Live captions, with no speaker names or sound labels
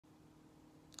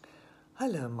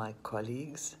Hello, my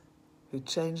colleagues who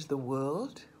change the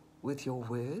world with your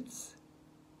words.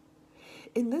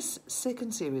 In this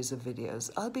second series of videos,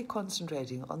 I'll be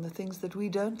concentrating on the things that we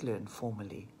don't learn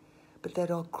formally, but that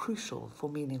are crucial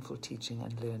for meaningful teaching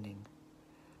and learning,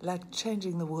 like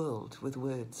changing the world with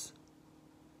words.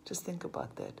 Just think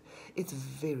about that. It's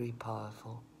very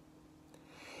powerful.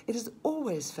 It has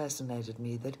always fascinated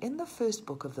me that in the first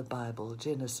book of the Bible,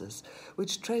 Genesis,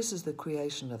 which traces the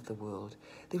creation of the world,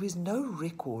 there is no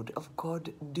record of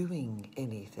God doing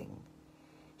anything.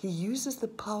 He uses the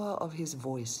power of his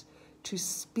voice to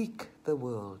speak the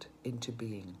world into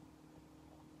being.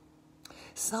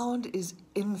 Sound is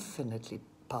infinitely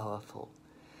powerful,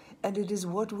 and it is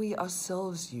what we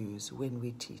ourselves use when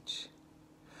we teach.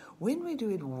 When we do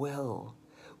it well,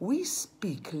 we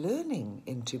speak learning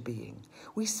into being.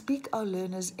 We speak our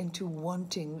learners into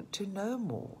wanting to know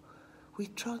more. We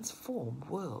transform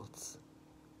worlds.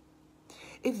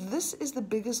 If this is the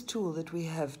biggest tool that we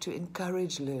have to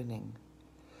encourage learning,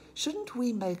 shouldn't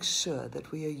we make sure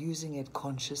that we are using it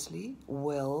consciously,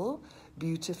 well,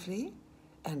 beautifully,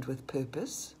 and with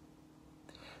purpose?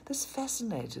 This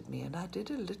fascinated me, and I did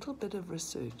a little bit of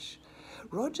research.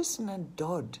 Rogerson and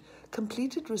Dodd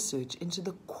completed research into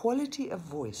the quality of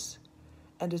voice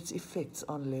and its effects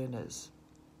on learners.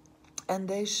 And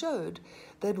they showed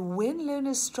that when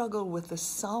learners struggle with the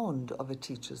sound of a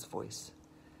teacher's voice,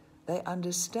 they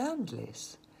understand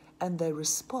less and they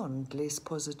respond less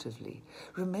positively.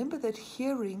 Remember that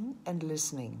hearing and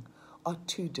listening are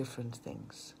two different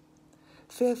things.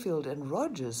 Fairfield and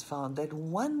Rogers found that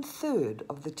 1/3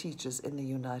 of the teachers in the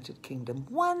United Kingdom,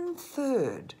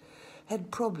 1/3,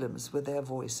 had problems with their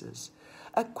voices.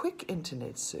 A quick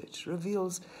internet search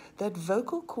reveals that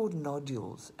vocal cord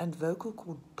nodules and vocal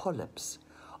cord polyps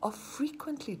are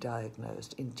frequently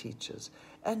diagnosed in teachers,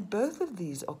 and both of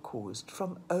these are caused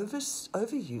from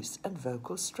overuse and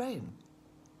vocal strain.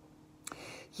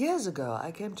 Years ago,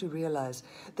 I came to realize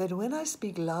that when I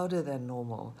speak louder than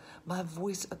normal, my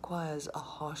voice acquires a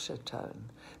harsher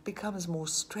tone, becomes more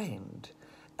strained,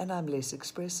 and I'm less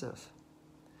expressive.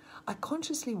 I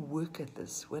consciously work at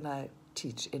this when I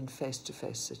teach in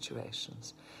face-to-face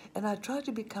situations, and I try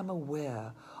to become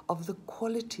aware of the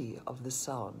quality of the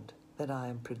sound that I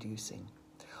am producing.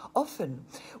 Often,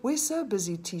 we're so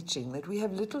busy teaching that we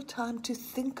have little time to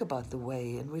think about the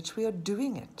way in which we are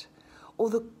doing it,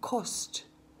 or the cost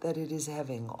that it is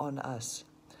having on us.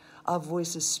 Our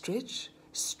voices stretch,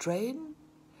 strain,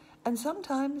 and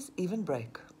sometimes even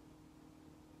break.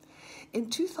 In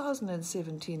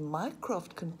 2017,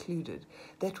 Mycroft concluded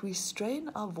that we strain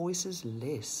our voices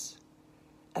less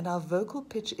and our vocal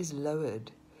pitch is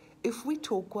lowered if we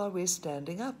talk while we're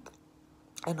standing up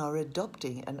and are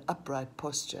adopting an upright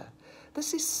posture.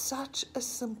 This is such a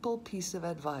simple piece of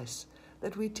advice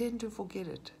that we tend to forget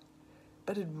it,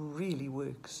 but it really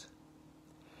works.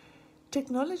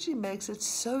 Technology makes it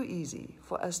so easy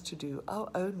for us to do our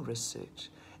own research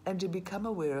and to become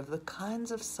aware of the kinds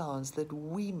of sounds that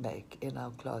we make in our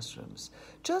classrooms.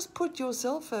 Just put your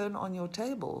cell phone on your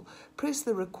table, press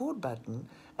the record button,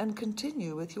 and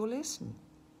continue with your lesson.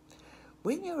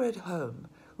 When you're at home,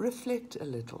 reflect a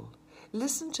little.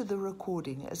 Listen to the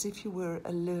recording as if you were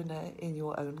a learner in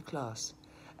your own class,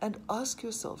 and ask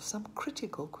yourself some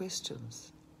critical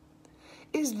questions.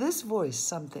 Is this voice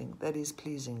something that is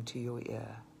pleasing to your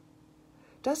ear?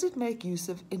 Does it make use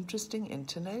of interesting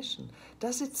intonation?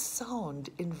 Does it sound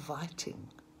inviting?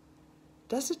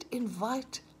 Does it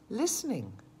invite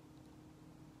listening?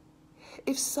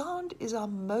 If sound is our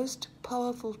most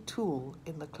powerful tool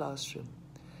in the classroom,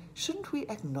 shouldn't we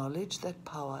acknowledge that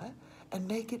power and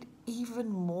make it even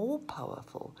more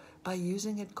powerful by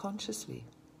using it consciously?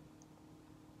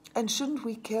 And shouldn't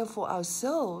we care for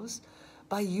ourselves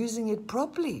by using it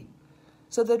properly,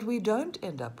 so that we don't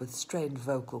end up with strained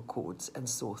vocal cords and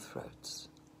sore throats?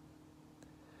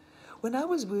 When I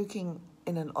was working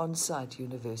in an on-site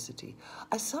university,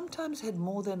 I sometimes had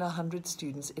more than 100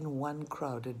 students in one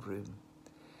crowded room.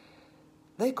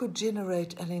 They could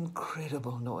generate an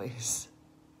incredible noise.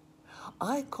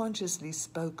 I consciously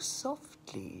spoke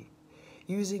softly,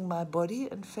 using my body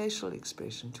and facial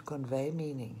expression to convey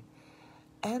meaning,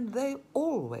 and they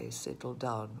always settled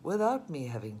down without me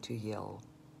having to yell.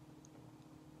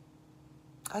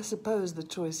 I suppose the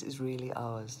choice is really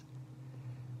ours.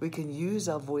 We can use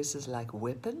our voices like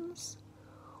weapons,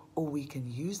 or we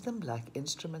can use them like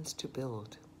instruments to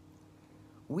build.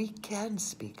 We can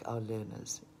speak our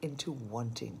learners into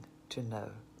wanting to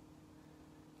know.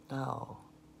 Now,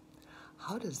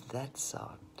 how does that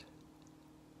sound?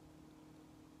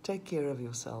 Take care of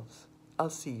yourselves. I'll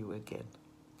see you again.